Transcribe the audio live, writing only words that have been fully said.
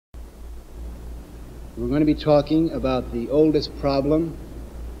We're going to be talking about the oldest problem,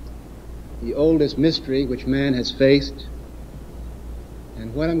 the oldest mystery which man has faced,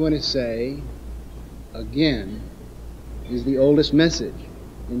 and what I'm going to say, again, is the oldest message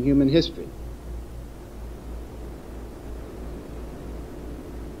in human history.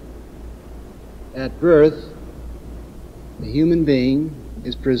 At birth, the human being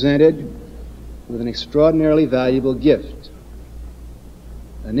is presented with an extraordinarily valuable gift,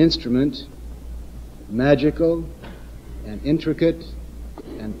 an instrument magical and intricate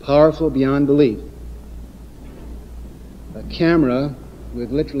and powerful beyond belief, a camera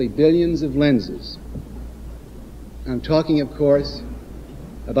with literally billions of lenses. I'm talking, of course,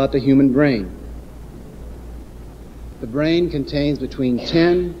 about the human brain. The brain contains between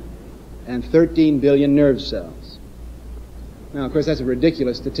 10 and 13 billion nerve cells. Now, of course, that's a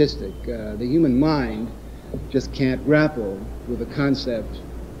ridiculous statistic. The human mind just can't grapple with the concept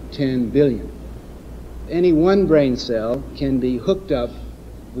 10 billion. Any one brain cell can be hooked up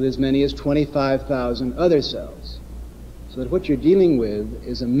with as many as 25,000 other cells. So that what you're dealing with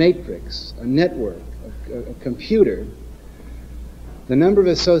is a matrix, a network, a computer, the number of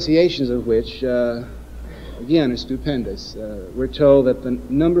associations of which, again, are stupendous. We're told that the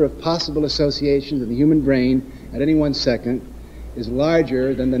number of possible associations in the human brain at any 1 second is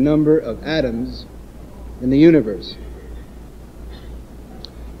larger than the number of atoms in the universe.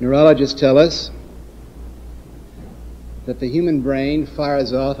 Neurologists tell us that the human brain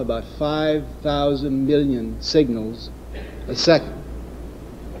fires off about 5,000 million signals a second.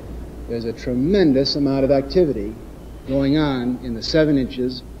 There's a tremendous amount of activity going on in the 7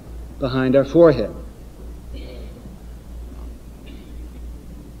 inches behind our forehead.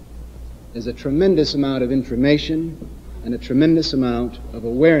 There's a tremendous amount of information and a tremendous amount of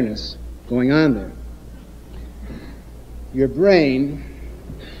awareness going on there. Your brain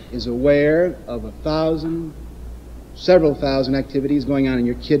is aware of several thousand activities going on in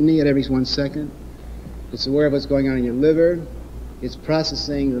your kidney at every 1 second. It's aware of what's going on in your liver. It's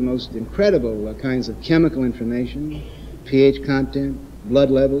processing the most incredible kinds of chemical information, pH content, blood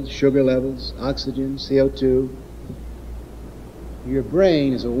levels, sugar levels, oxygen, CO2. Your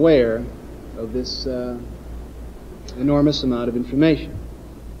brain is aware of this enormous amount of information.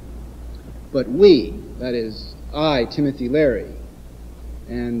 But we, that is, I, Timothy Leary,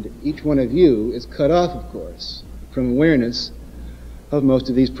 and each one of you is cut off, of course, from awareness of most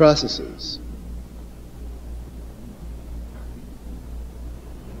of these processes.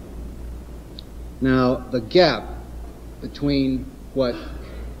 Now, the gap between what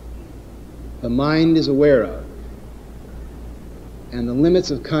the mind is aware of and the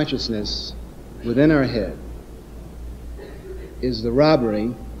limits of consciousness within our head is the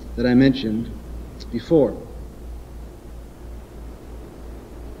robbery that I mentioned before.